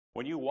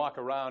When you walk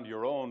around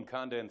your own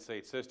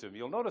condensate system,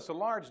 you'll notice a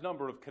large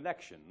number of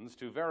connections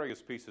to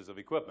various pieces of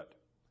equipment.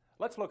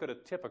 Let's look at a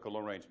typical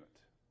arrangement.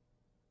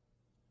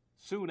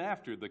 Soon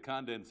after the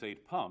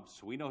condensate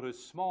pumps, we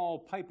notice small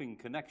piping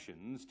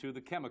connections to the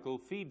chemical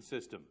feed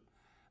system.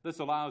 This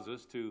allows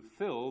us to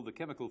fill the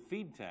chemical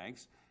feed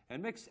tanks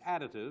and mix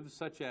additives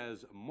such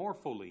as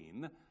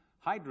morpholine,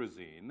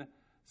 hydrazine,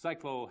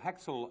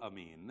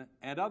 cyclohexylamine,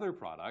 and other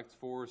products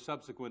for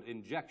subsequent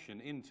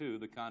injection into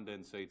the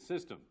condensate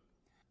system.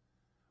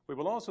 We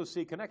will also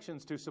see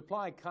connections to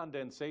supply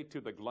condensate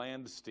to the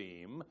gland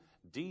steam,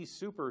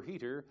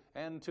 de-superheater,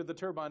 and to the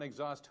turbine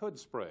exhaust hood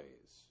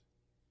sprays.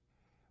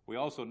 We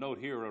also note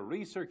here a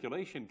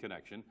recirculation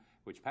connection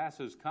which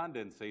passes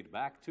condensate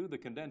back to the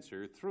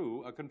condenser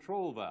through a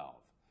control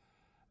valve.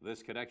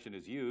 This connection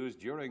is used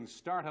during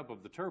startup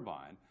of the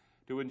turbine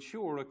to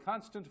ensure a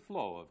constant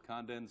flow of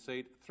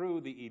condensate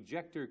through the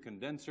ejector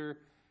condenser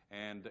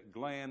and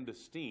gland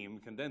steam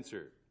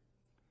condenser.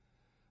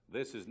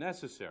 This is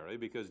necessary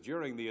because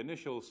during the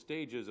initial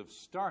stages of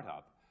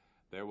startup,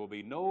 there will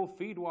be no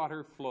feed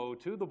water flow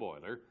to the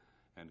boiler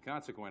and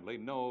consequently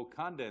no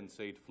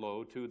condensate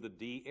flow to the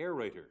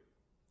de-aerator.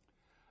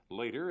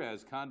 Later,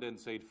 as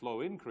condensate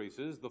flow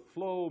increases, the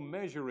flow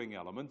measuring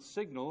element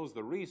signals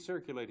the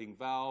recirculating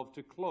valve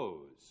to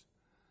close.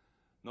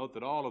 Note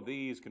that all of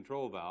these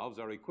control valves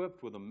are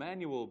equipped with a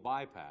manual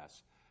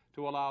bypass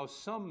to allow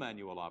some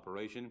manual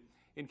operation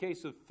in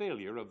case of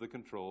failure of the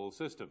control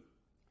system.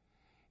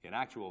 In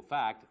actual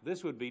fact,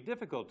 this would be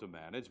difficult to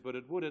manage, but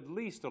it would at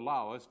least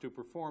allow us to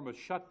perform a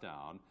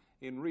shutdown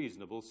in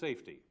reasonable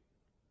safety.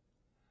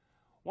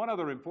 One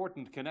other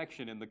important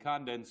connection in the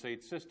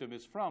condensate system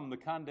is from the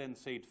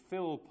condensate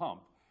fill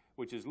pump,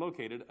 which is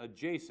located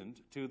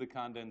adjacent to the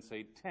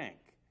condensate tank.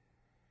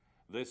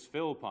 This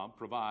fill pump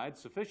provides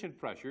sufficient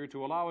pressure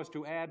to allow us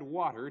to add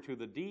water to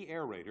the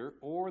de-aerator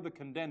or the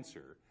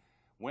condenser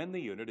when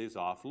the unit is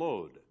off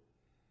load.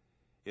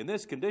 In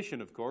this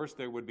condition, of course,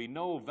 there would be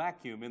no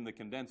vacuum in the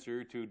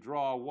condenser to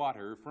draw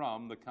water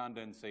from the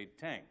condensate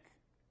tank.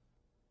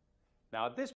 Now, at this